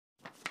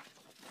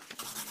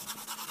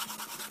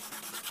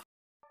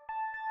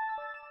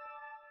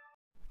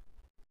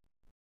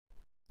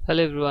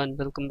Hello everyone,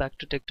 welcome back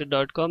to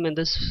TechTutor.com. In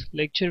this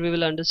lecture we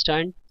will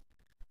understand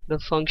the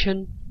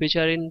function which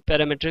are in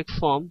parametric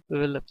form. We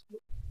will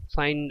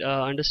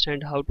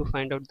understand how to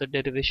find out the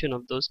derivation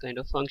of those kind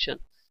of function.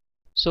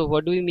 So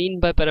what do we mean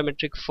by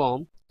parametric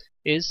form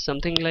is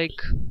something like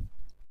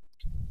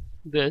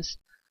this,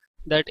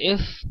 that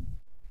if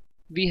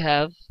we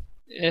have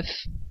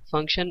f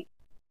function,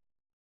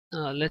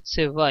 let's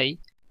say y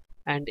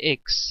and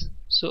x.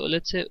 So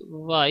let's say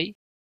y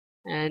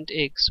and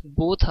x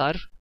both are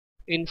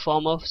in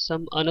form of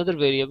some another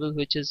variable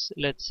which is,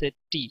 let's say,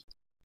 t.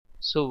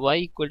 So y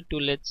equal to,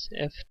 let's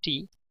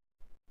ft,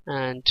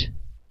 and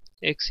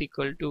x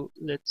equal to,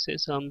 let's say,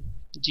 some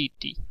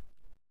gt.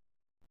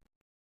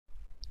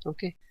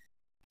 Okay,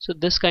 so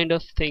this kind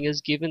of thing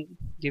is given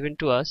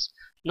to us.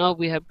 Now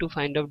we have to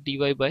find out dy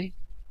by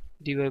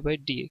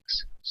dx.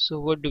 So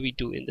what do we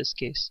do in this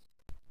case?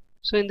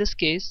 So in this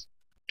case,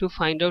 to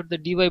find out the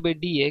dy by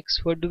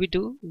dx, what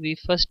do? We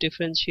first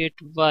differentiate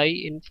y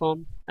in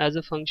form as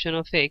a function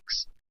of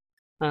x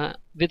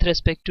with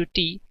respect to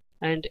t,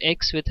 and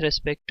x with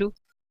respect to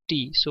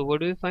t. So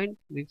what do we find?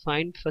 We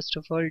find first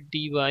of all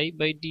dy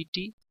by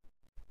dt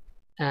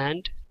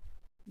and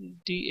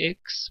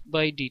dx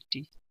by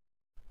dt.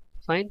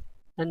 Fine.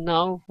 And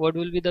now what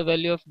will be the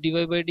value of dy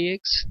by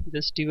dx?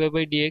 This dy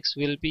by dx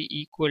will be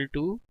equal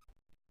to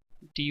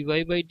dy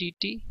by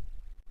dt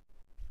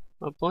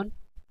upon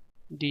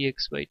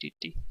dx by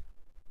dt.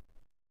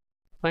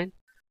 Fine.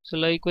 So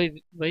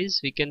likewise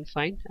we can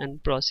find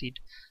and proceed.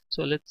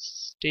 So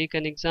let's take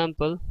an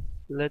example.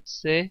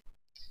 Let's say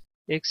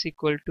x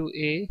equal to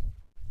a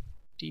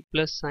t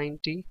plus sine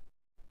t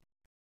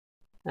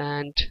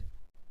and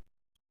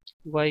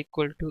y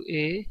equal to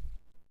a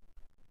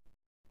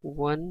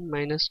 1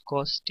 minus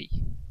cos t.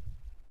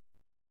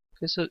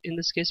 Okay, so in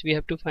this case we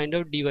have to find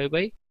out dy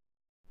by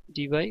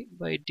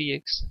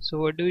dx. So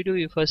what do?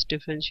 We first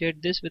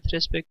differentiate this with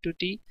respect to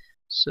t,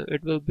 so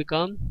it will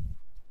become,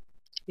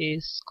 a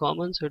is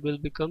common, so it will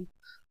become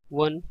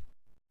 1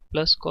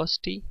 plus cos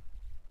t,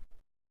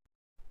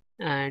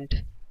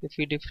 and if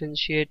we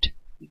differentiate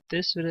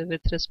this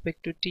with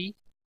respect to t,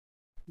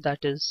 that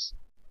is,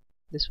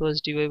 this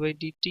was dy by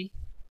dt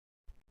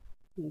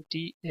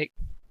dx,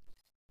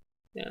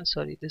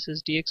 sorry, this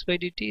is dx by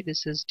dt,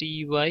 this is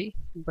dy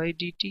by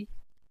dt.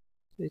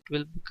 It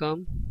will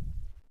become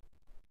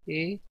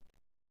a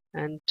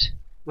and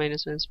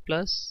minus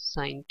plus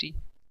sine t.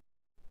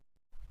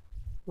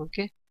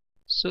 Okay,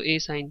 so a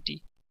sine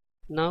t.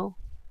 Now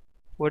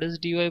what is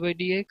dy by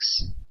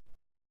dx?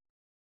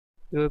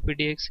 Dy by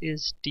dx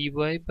is dy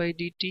by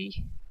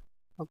dt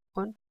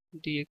upon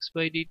dx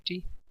by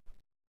dt,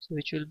 so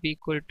which will be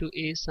equal to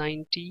a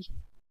sine t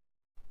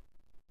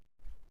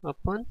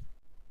upon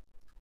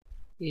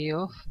a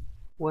of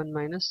 1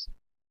 minus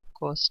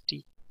cos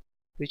t,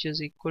 which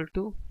is equal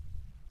to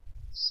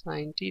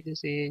sine t.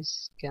 This a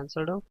is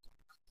cancelled out,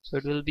 so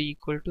it will be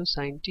equal to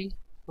sine t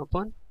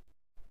upon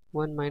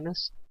 1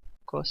 minus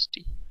cos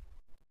t.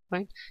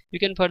 Fine. You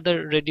can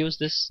further reduce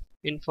this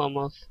in form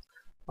of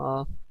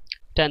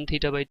tan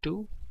theta by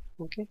 2.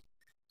 Okay,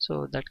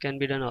 so that can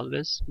be done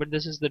always, but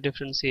this is the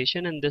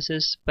differentiation, and this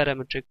is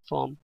parametric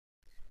form,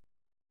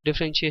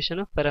 differentiation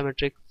of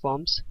parametric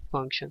forms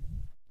function.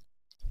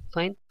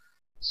 Fine.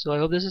 So I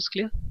hope this is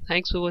clear.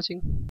 Thanks for watching.